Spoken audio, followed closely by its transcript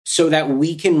so that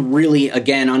we can really,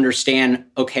 again, understand,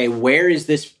 okay, where is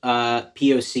this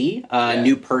POC,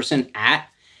 new person at?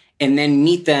 And then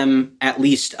meet them at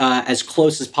least as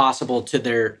close as possible to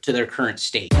their current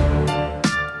state.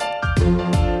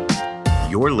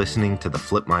 You're listening to the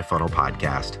Flip My Funnel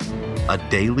podcast, a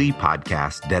daily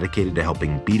podcast dedicated to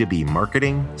helping B2B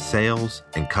marketing, sales,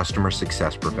 and customer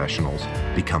success professionals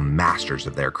become masters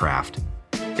of their craft.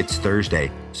 It's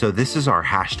Thursday, so this is our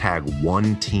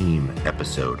 #OneTeam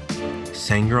episode.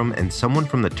 Sangram and someone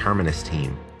from the Terminus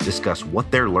team discuss what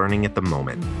they're learning at the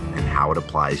moment and how it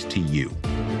applies to you.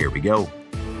 Here we go.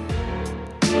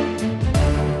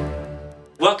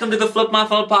 Welcome to the Flip My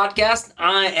Funnel podcast.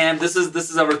 This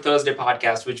is our Thursday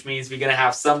podcast, which means we're going to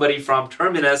have somebody from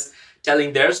Terminus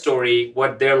telling their story,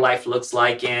 what their life looks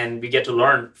like, and we get to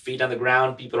learn feet on the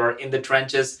ground. People are in the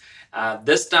trenches.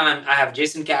 This time I have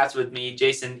Jason Katz with me.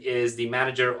 Jason is the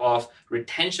manager of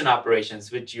retention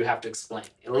operations, which you have to explain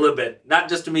a little bit, not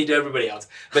just to me, to everybody else,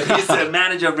 but he's the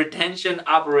manager of retention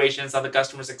operations on the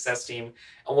customer success team.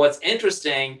 And what's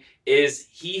interesting is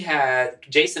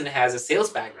Jason has a sales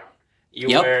background.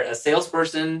 You were a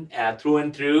salesperson through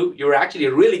and through. You were actually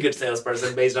a really good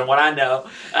salesperson based on what I know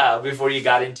before you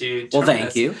got into Terminus. Well,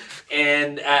 thank you.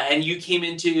 And you came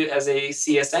into as a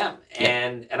CSM.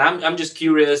 And I'm just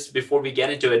curious before we get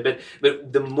into it, but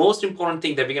the most important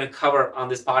thing that we're going to cover on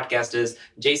this podcast is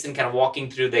Jason kind of walking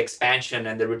through the expansion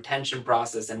and the retention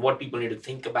process and what people need to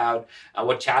think about,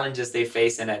 what challenges they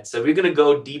face in it. So we're going to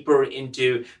go deeper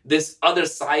into this other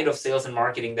side of sales and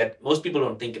marketing that most people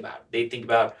don't think about. They think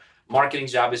about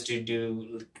marketing's job is to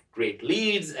do great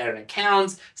leads and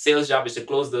accounts. Sales job is to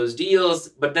close those deals.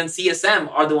 But then CSM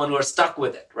are the one who are stuck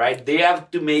with it, right? They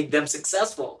have to make them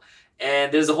successful.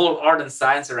 And there's a whole art and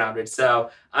science around it.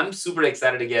 So I'm super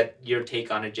excited to get your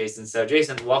take on it, Jason. So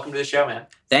Jason, welcome to the show, man.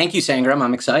 Thank you, Sangram.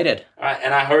 I'm excited. All right,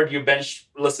 and I heard you bench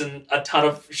listen a ton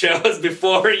of shows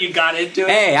before you got into it.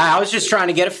 Hey, I was just trying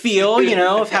to get a feel,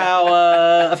 of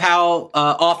how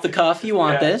off the cuff you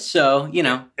want this. So,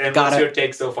 And what's your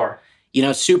take so far?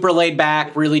 Super laid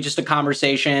back, really just a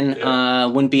conversation.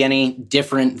 Wouldn't be any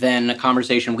different than a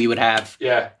conversation we would have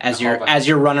as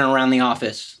you're running around the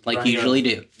office like you usually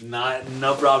do.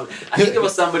 No problem. I think there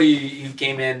was somebody who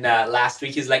came in last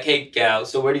week. He's like, hey,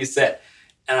 so where do you sit?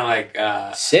 And I'm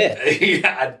like, sit?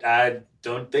 I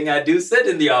don't think I do sit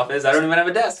in the office. I don't even have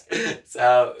a desk.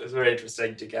 So it was very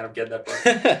interesting to kind of get that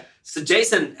part. So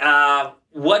Jason,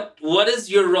 what is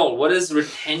your role? What is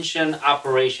retention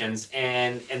operations?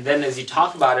 And then as you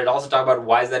talk about it, also talk about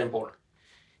why is that important?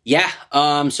 Yeah.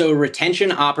 So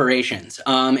retention operations,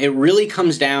 it really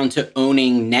comes down to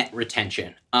owning net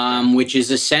retention, which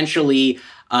is essentially,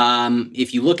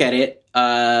 if you look at it,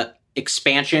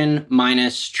 expansion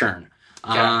minus churn.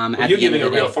 You're giving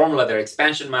a real formula there,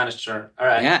 expansion minus churn. All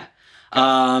right.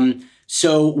 Yeah.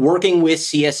 So working with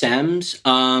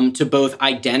CSMs to both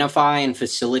identify and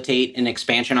facilitate an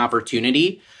expansion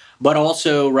opportunity, but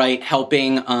also,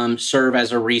 helping serve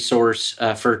as a resource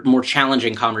for more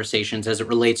challenging conversations as it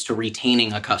relates to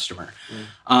retaining a customer.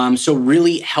 So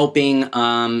really helping,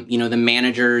 the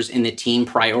managers in the team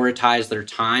prioritize their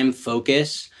time,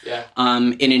 focus,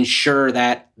 and ensure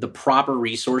that the proper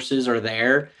resources are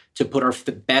there to put our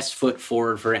best foot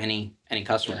forward for any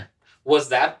customer. Yeah. Was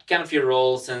that kind of your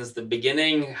role since the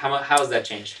beginning? How has that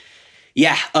changed?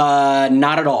 Yeah,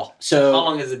 not at all. So how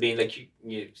long has it been? Like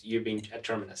you've been at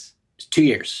Terminus? 2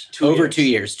 years. Over 2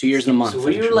 years. 2 years and a month. So were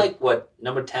you like what,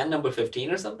 number 10, number 15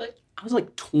 or something? I was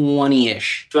like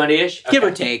 20-ish. 20-ish? Okay. Give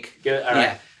or take. Good. All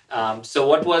right. Yeah. So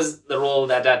what was the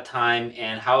role at that time,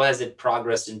 and how has it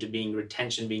progressed into being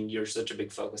retention being such a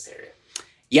big focus area?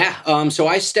 Yeah, so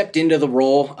I stepped into the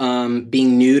role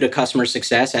being new to customer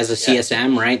success as a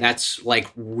CSM, right? That's like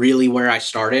really where I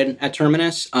started at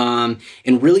Terminus, and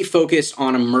really focused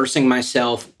on immersing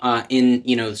myself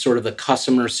in, sort of the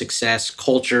customer success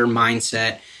culture,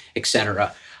 mindset, et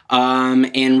cetera.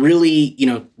 And really,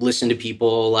 listen to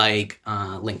people like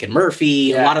Lincoln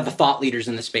Murphy, a lot of the thought leaders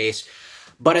in the space.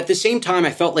 But at the same time,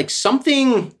 I felt like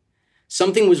something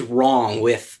was wrong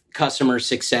with customer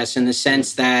success in the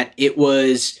sense that it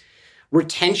was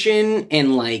retention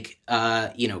and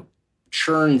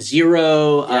churn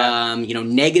zero,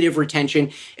 negative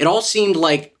retention. It all seemed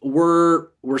like we're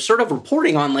sort of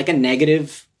reporting on like a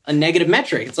negative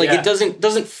metric. It's like it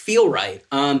doesn't feel right.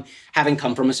 Having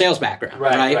come from a sales background,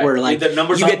 right? Where like the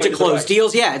numbers you get to close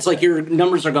deals. Yeah, it's like your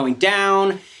numbers are going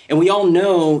down, and we all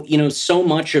know, so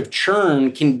much of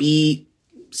churn can be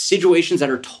situations that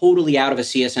are totally out of a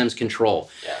CSM's control.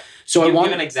 Yeah. So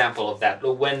give an example of that.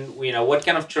 When what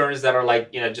kind of churns that are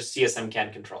like just CSM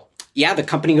can't control? yeah, the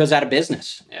company goes out of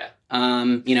business. Yeah.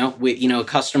 A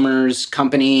customer's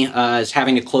company is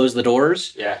having to close the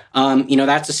doors. Yeah.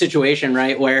 That's a situation,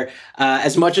 right, where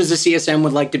as much as the CSM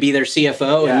would like to be their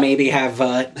CFO and maybe have,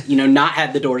 not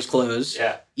had the doors closed,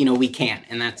 we can't.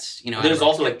 And that's, There's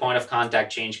also like point of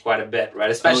contact change quite a bit,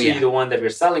 right? Especially the one that we're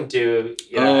selling to,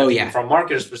 from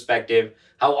marketer's perspective.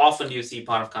 How often do you see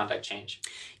point of contact change?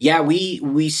 Yeah,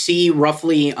 we see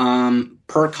roughly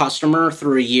per customer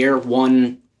through a year,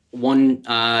 one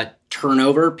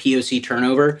turnover, POC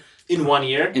turnover. In 1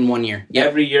 year? In 1 year. Yep.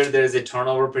 Every year there's a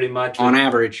turnover pretty much? On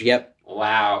average, yep.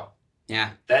 Wow.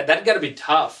 Yeah. That got to be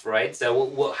tough, right?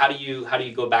 So how do you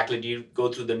go back? Like, do you go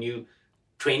through the new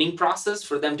training process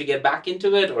for them to get back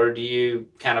into it? Or do you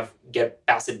kind of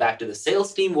pass it back to the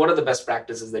sales team? What are the best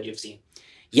practices that you've seen?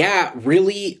 Yeah,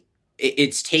 really,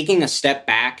 it's taking a step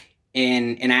back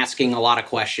and asking a lot of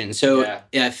questions. So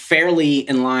fairly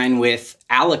in line with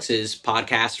Alex's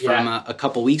podcast from a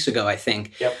couple weeks ago, I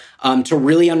think, to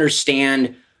really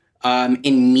understand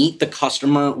and meet the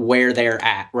customer where they're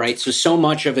at, right? So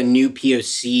much of a new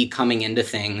POC coming into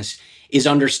things is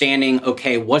understanding,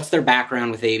 okay, what's their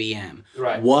background with ABM?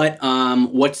 Right.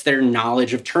 What's their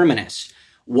knowledge of Terminus?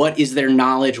 What is their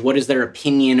knowledge? What is their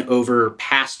opinion over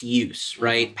past use,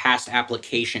 right? Past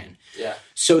application. Yeah.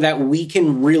 So that we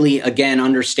can really, again,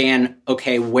 understand,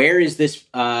 okay, where is this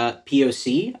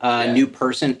POC, new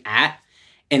person at?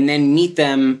 And then meet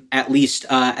them at least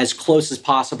as close as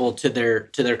possible to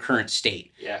their current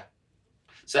state. Yeah.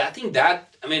 So I think I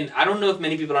don't know if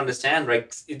many people understand,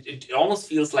 right? It almost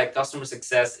feels like customer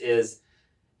success is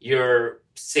your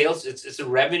sales. It's a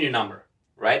revenue number,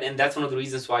 right? And that's one of the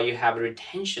reasons why you have a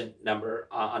retention number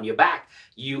on your back.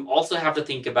 You also have to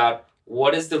think about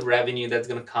what is the revenue that's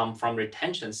going to come from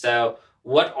retention. So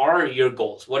what are your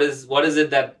goals? What is it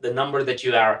that the number that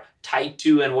you are tied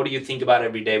to, and what do you think about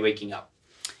every day waking up?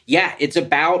 Yeah, it's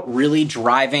about really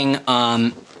driving,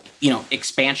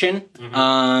 expansion,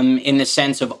 in the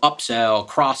sense of upsell,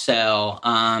 cross-sell,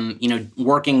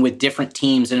 working with different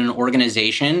teams in an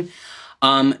organization,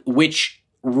 which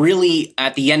really,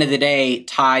 at the end of the day,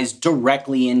 ties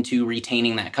directly into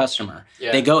retaining that customer.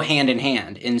 Yeah. They go hand in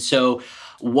hand. And so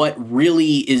what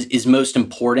really is most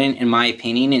important, in my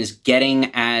opinion, is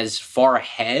getting as far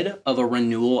ahead of a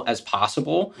renewal as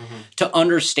possible to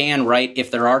understand, right, if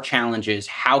there are challenges,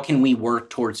 how can we work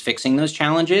towards fixing those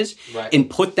challenges and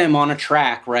put them on a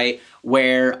track, right,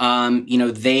 where,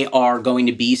 they are going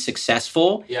to be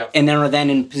successful and they are then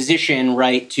in position,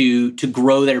 right, to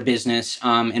grow their business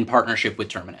in partnership with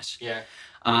Terminus. Yeah.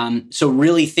 So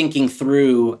really thinking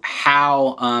through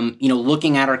how,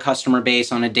 looking at our customer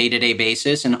base on a day-to-day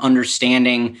basis and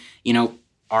understanding,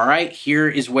 all right, here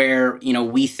is where,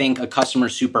 we think a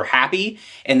customer's super happy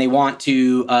and they want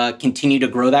to continue to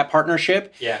grow that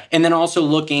partnership. Yeah. And then also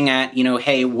looking at,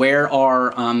 hey, where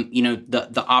are,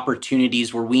 the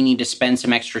opportunities where we need to spend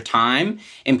some extra time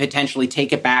and potentially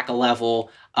take it back a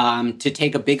level to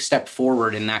take a big step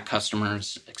forward in that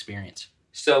customer's experience.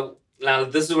 So now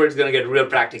this is where it's going to get real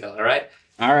practical, all right?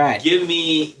 All right. Give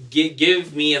me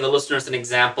and the listeners an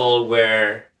example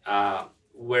where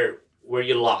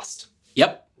you lost.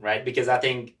 Yep. Right? Because I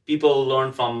think people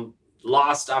learn from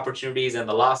lost opportunities and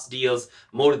the lost deals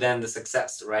more than the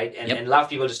success, right? And a lot of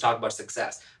people just talk about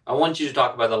success. I want you to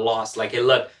talk about the loss. Like, hey,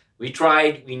 look, we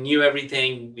tried, we knew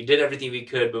everything, we did everything we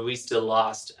could, but we still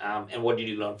lost. And what did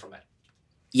you learn from it?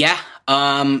 Yeah.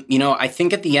 I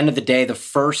think at the end of the day, the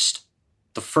first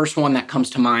one that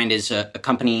comes to mind is a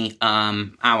company.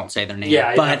 I won't say their name,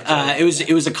 but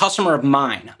it was a customer of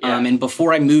mine. Yeah. And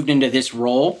before I moved into this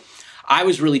role, I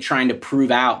was really trying to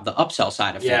prove out the upsell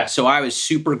side of things. So I was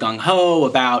super gung ho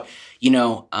about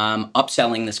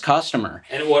upselling this customer.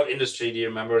 And what industry do you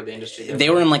remember? The industry they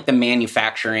were in like the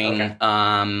manufacturing,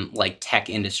 like tech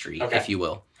industry, if you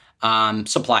will,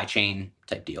 supply chain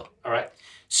type deal. All right.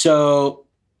 So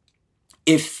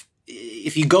if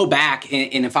you go back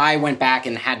and if I went back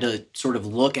and had to sort of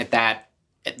look at that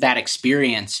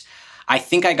experience, I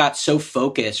think I got so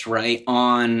focused, right,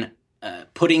 on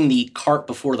putting the cart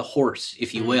before the horse,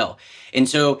 if you will. And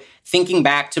so thinking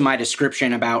back to my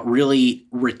description about really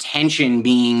retention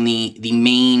being the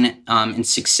main and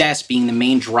success being the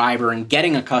main driver and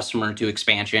getting a customer to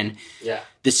expansion,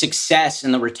 the success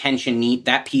and the retention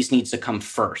that piece needs to come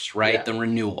first, right? The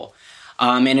renewal.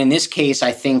 And in this case,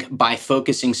 I think by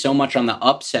focusing so much on the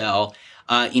upsell,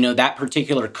 that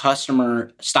particular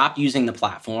customer stopped using the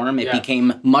platform. It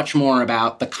became much more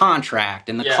about the contract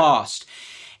and the cost.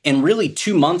 And really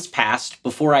 2 months passed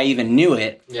before I even knew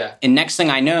it. Yeah. And next thing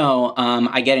I know,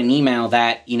 I get an email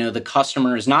that, the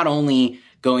customer is not only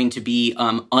going to be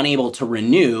unable to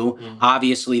renew,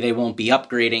 obviously they won't be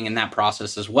upgrading in that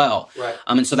process as well. Right.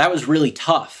 And so that was really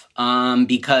tough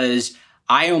because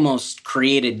I almost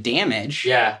created damage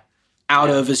out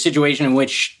of a situation in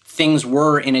which things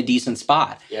were in a decent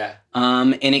spot. Yeah.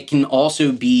 And it can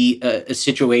also be a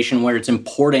situation where it's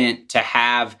important to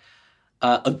have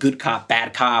a good cop,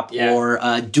 bad cop, or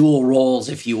dual roles,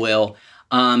 if you will,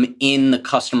 in the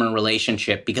customer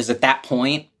relationship. Because at that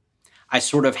point, I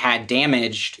sort of had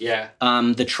damaged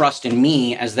the trust in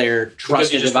me as their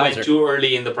trusted advisor. Because you just went too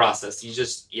early in the process. You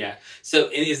just, So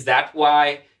is that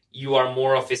why you are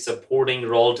more of a supporting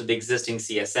role to the existing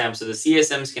CSM? So the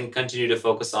CSMs can continue to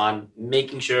focus on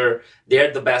making sure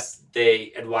they're the best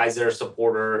advisor,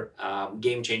 supporter,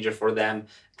 game changer for them,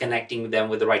 connecting them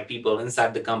with the right people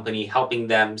inside the company, helping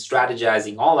them,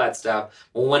 strategizing, all that stuff.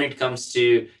 But when it comes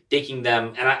to taking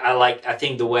them, and I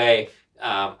think the way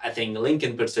I think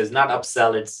Lincoln puts it is not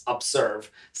upsell, it's upserve.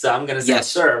 So I'm going to say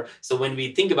upserve. So when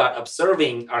we think about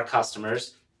observing our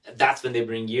customers, that's when they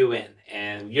bring you in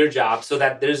and your job, so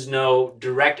that there's no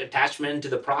direct attachment to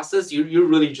the process. You're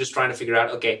really just trying to figure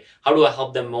out, okay, how do I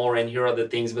help them more? And here are the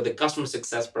things, but the customer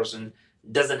success person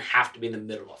doesn't have to be in the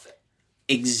middle of it.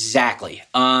 Exactly.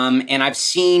 And I've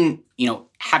seen,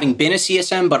 having been a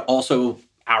CSM, but also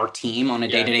our team on a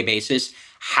day-to-day basis,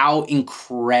 how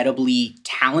incredibly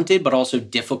talented, but also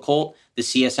difficult the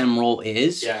CSM role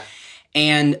is. Yeah.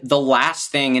 And the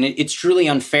last thing, and it's truly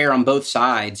unfair on both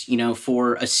sides,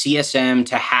 for a CSM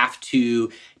to have to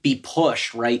be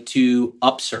pushed, right, to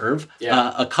upserve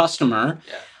a customer.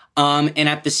 Yeah. And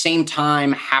at the same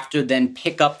time, have to then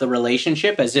pick up the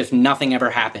relationship as if nothing ever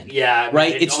happened. Yeah.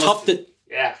 Right? It's tough to...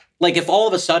 Yeah. Like if all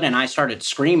of a sudden I started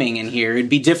screaming in here, it'd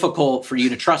be difficult for you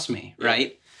to trust me,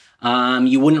 right?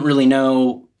 You wouldn't really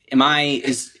know,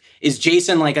 is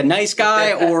Jason like a nice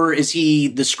guy or is he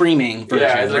the screaming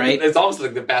version, right? It's almost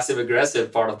like the passive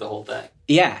aggressive part of the whole thing.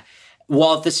 Yeah.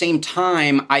 While at the same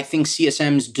time, I think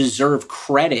CSMs deserve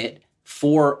credit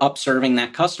for upserving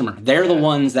that customer. They're the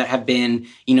ones that have been,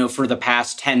 for the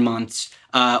past 10 months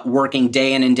working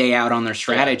day in and day out on their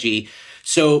strategy.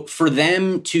 So for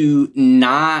them to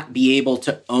not be able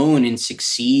to own and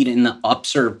succeed in the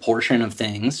upserve portion of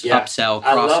things, upsell,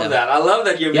 cross-sell. I love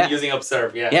that you've been using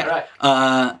upserve. Yeah.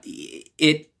 Right.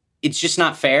 It's just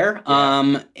not fair.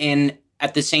 And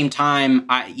at the same time,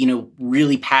 I,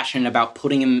 really passionate about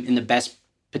putting them in the best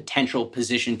potential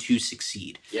position to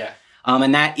succeed. Yeah.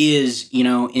 And that is,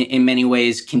 in many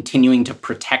ways, continuing to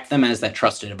protect them as that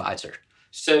trusted advisor.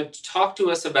 So talk to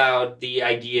us about the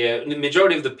idea. The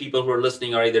majority of the people who are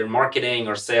listening are either marketing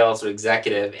or sales or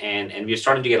executive, and we're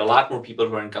starting to get a lot more people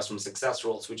who are in customer success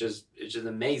roles, which is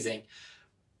amazing.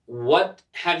 What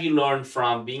have you learned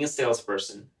from being a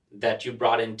salesperson that you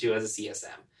brought into as a CSM?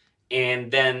 And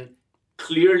then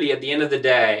clearly at the end of the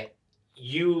day,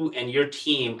 you and your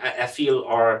team, I feel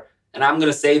are, and I'm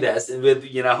going to say this, and with,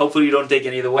 hopefully you don't take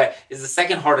any other way, is the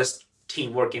second hardest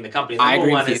team working in the company. Number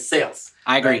one is sales.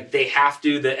 I agree. Right? They have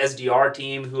to, the SDR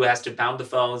team who has to pound the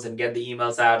phones and get the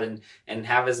emails out and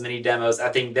have as many demos. I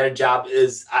think their job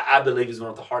is, I believe, is one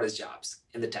of the hardest jobs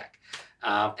in the tech.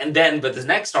 But the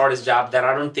next hardest job that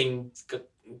I don't think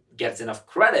gets enough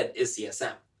credit is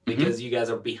CSM. Because you guys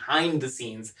are behind the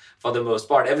scenes for the most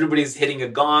part. Everybody's hitting a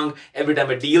gong every time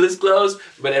a deal is closed,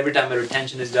 but every time a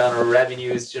retention is done or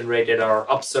revenue is generated or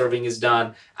upserving is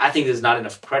done, I think there's not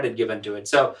enough credit given to it.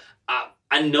 So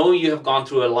I know you have gone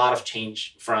through a lot of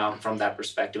change from that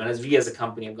perspective. And as we as a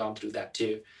company have gone through that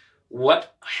too.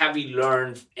 What have you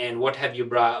learned and what have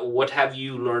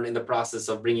you learned in the process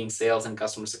of bringing sales and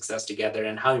customer success together,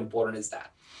 and how important is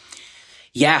that?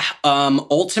 Yeah,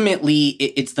 ultimately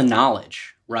it's the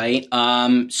knowledge. Right.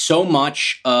 So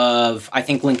much of, I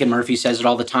think Lincoln Murphy says it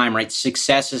all the time, right?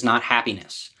 Success is not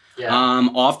happiness. Yeah.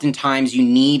 Oftentimes you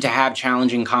need to have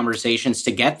challenging conversations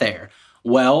to get there.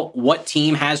 Well, what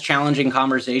team has challenging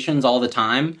conversations all the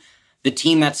time? The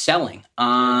team that's selling,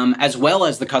 as well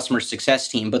as the customer success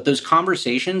team. But those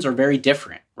conversations are very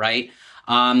different, right?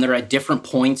 They're at different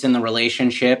points in the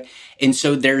relationship. And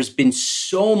so there's been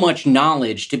so much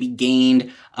knowledge to be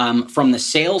gained from the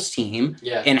sales team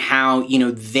and how,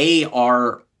 they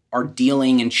are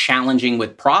dealing and challenging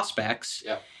with prospects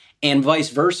and vice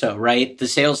versa, right? The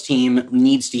sales team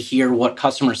needs to hear what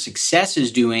customer success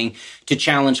is doing to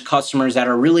challenge customers that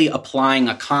are really applying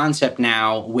a concept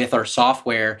now with our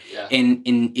software in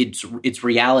its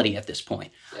reality at this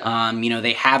point. Yeah.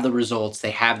 They have the results,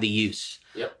 they have the use.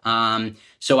 Yep.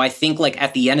 So I think like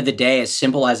at the end of the day, as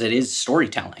simple as it is,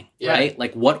 storytelling, right?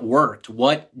 Like what worked,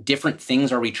 what different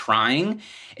things are we trying?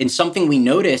 And something we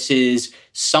notice is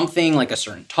something like a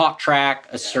certain talk track,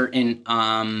 a certain,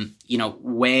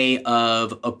 way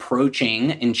of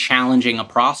approaching and challenging a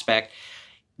prospect.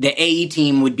 The AE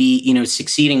team would be,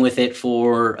 succeeding with it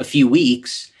for a few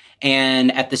weeks.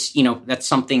 And at this, that's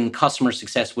something customer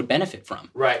success would benefit from.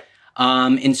 Right.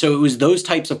 And so it was those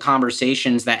types of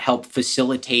conversations that help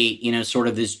facilitate, sort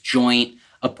of this joint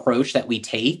approach that we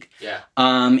take. Yeah.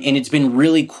 And it's been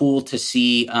really cool to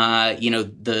see,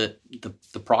 the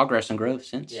progress and growth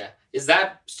since. Yeah. Is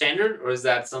that standard or is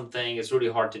that something it's really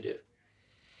hard to do?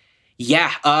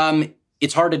 Yeah.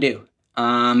 It's hard to do.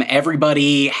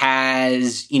 Everybody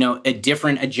has, a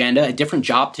different agenda, a different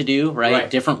job to do, right?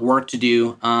 Different work to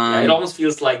do. It almost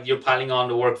feels like you're piling on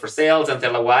the work for sales and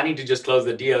they're like, well, I need to just close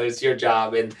the deal. It's your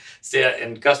job. And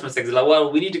customer success is like,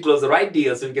 well, we need to close the right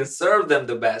deal so we can serve them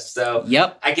the best. So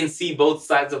I can see both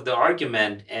sides of the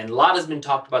argument. And a lot has been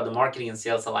talked about the marketing and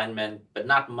sales alignment, but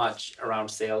not much around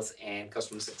sales and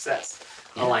customer success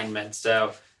alignment.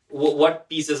 So what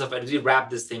pieces of it, as you wrap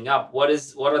this thing up,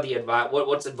 what's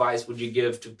advice would you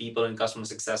give to people in customer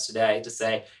success today to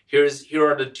say, here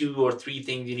are the 2 or 3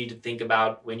 things you need to think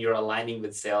about when you're aligning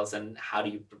with sales, and how do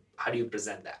you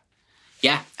present that?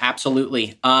 Yeah,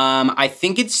 absolutely. I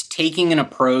think it's taking an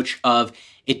approach of,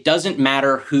 it doesn't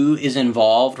matter who is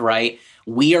involved, right?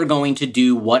 We are going to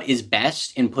do what is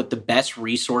best and put the best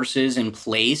resources in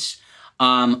place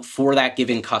for that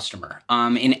given customer.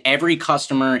 And every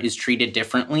customer is treated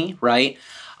differently, right?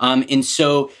 And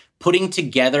so putting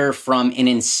together from an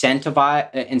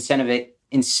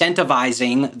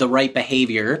incentivizing the right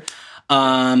behavior,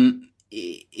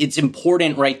 it's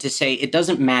important, right, to say it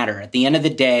doesn't matter. At the end of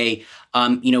the day,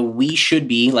 we should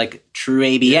be, like true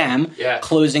ABM,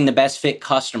 closing the best fit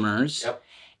customers. Yep.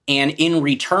 And in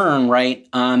return, right,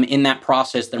 in that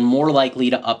process, they're more likely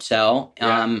to upsell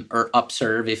or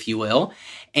upserve, if you will.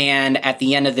 And at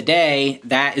the end of the day,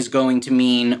 that is going to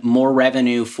mean more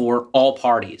revenue for all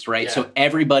parties, right? Yeah. So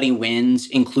everybody wins,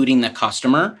 including the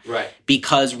customer, right?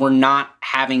 Because we're not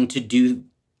having to do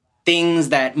things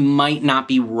that might not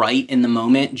be right in the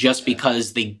moment just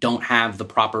because they don't have the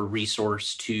proper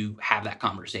resource to have that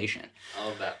conversation. I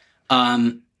love that.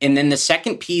 And then the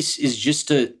second piece is just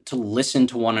to listen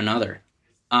to one another,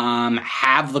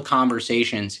 have the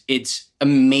conversations. It's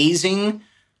amazing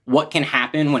what can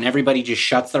happen when everybody just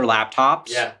shuts their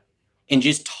laptops and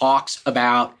just talks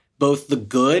about both the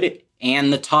good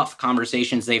and the tough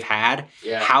conversations they've had,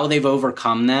 how they've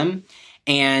overcome them,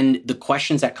 and the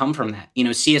questions that come from that.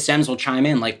 CSMs will chime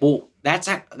in like, well, that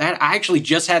I actually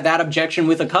just had that objection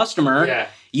with a customer. Yeah.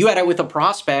 You had it with a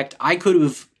prospect. I could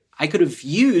have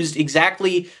used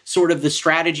exactly sort of the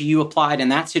strategy you applied in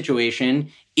that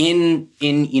situation in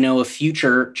a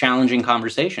future challenging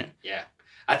conversation. Yeah.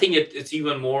 I think it's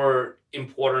even more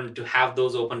important to have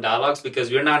those open dialogues because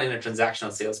we're not in a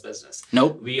transactional sales business.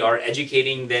 Nope. We are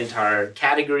educating the entire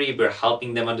category. We're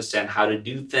helping them understand how to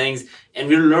do things. And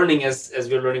we're learning as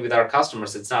we're learning with our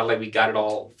customers. It's not like we got it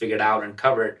all figured out and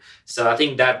covered. So I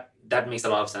think that makes a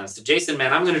lot of sense. So Jason,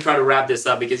 man, I'm going to try to wrap this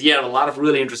up because you have a lot of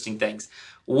really interesting things.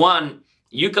 One,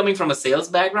 you coming from a sales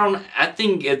background, I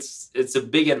think it's a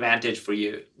big advantage for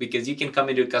you because you can come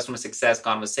into a customer success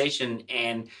conversation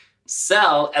and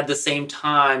sell at the same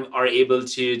time, are able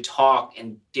to talk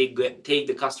and take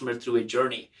the customer through a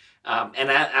journey.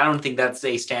 And I don't think that's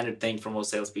a standard thing for most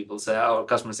salespeople or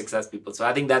customer success people. So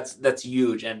I think that's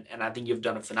huge. And I think you've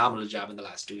done a phenomenal job in the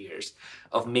last 2 years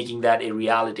of making that a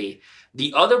reality.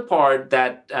 The other part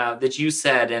that you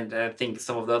said, and I think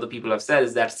some of the other people have said,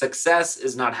 is that success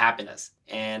is not happiness.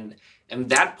 And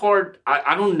that part,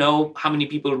 I don't know how many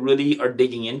people really are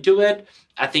digging into it.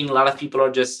 I think a lot of people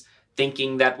are just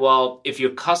thinking that, well, if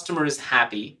your customer is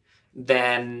happy,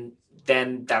 then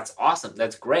that's awesome.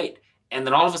 That's great. And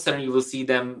then all of a sudden you will see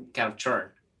them kind of churn.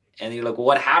 And you're like, well,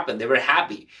 what happened? They were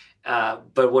happy.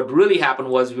 But what really happened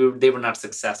was they were not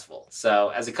successful. So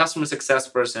as a customer success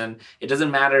person, it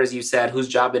doesn't matter, as you said, whose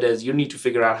job it is. You need to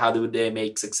figure out how they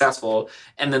make successful.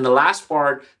 And then the last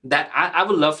part that I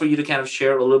would love for you to kind of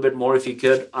share a little bit more, if you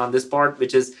could, on this part,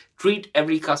 which is treat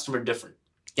every customer different.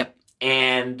 Yep.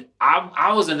 And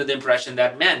I was under the impression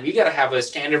that, man, we got to have a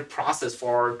standard process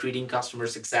for treating customer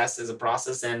success as a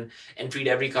process and treat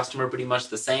every customer pretty much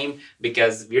the same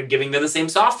because we're giving them the same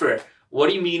software. What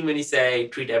do you mean when you say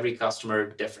treat every customer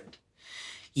different?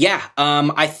 Yeah,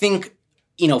 I think,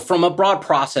 from a broad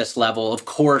process level, of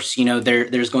course,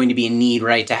 there's going to be a need,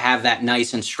 right, to have that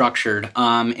nice and structured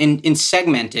and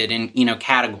segmented in,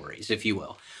 categories, if you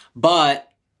will.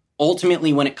 But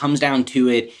ultimately, when it comes down to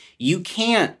it, you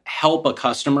can't help a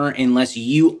customer unless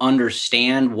you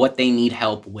understand what they need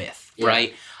help with,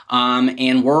 right?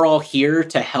 And we're all here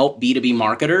to help B2B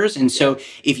marketers. And so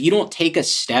if you don't take a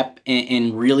step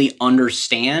and really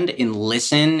understand and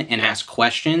listen and ask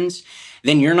questions,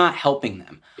 then you're not helping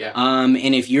them.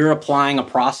 And if you're applying a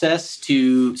process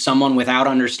to someone without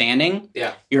understanding,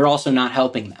 you're also not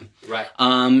helping them. Right.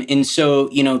 And so,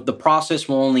 the process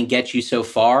will only get you so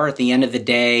far. At the end of the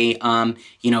day,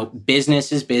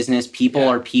 business is business, people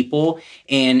are people,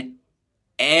 and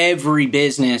every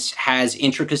business has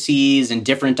intricacies and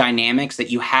different dynamics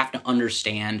that you have to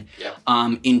understand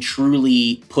and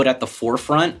truly put at the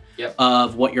forefront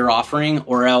of what you're offering,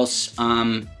 or else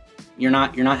you're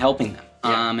not helping them.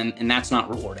 And that's not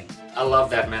rewarding. I love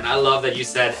that, man. I love that you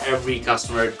said every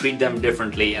customer, treat them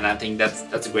differently, and I think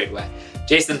that's a great way.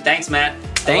 Jason, thanks, man.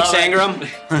 Thanks, Sangram.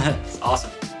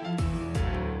 Awesome.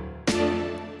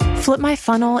 Flip My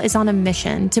Funnel is on a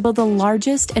mission to build the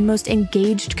largest and most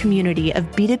engaged community of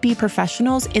B2B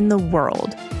professionals in the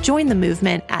world. Join the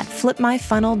movement at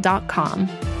flipmyfunnel.com.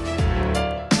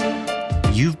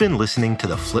 You've been listening to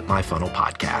the Flip My Funnel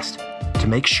podcast. To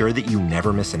make sure that you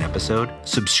never miss an episode,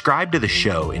 subscribe to the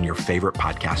show in your favorite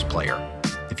podcast player.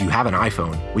 If you have an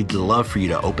iPhone, we'd love for you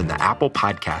to open the Apple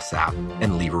Podcasts app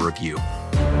and leave a review.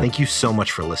 Thank you so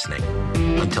much for listening.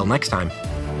 Until next time.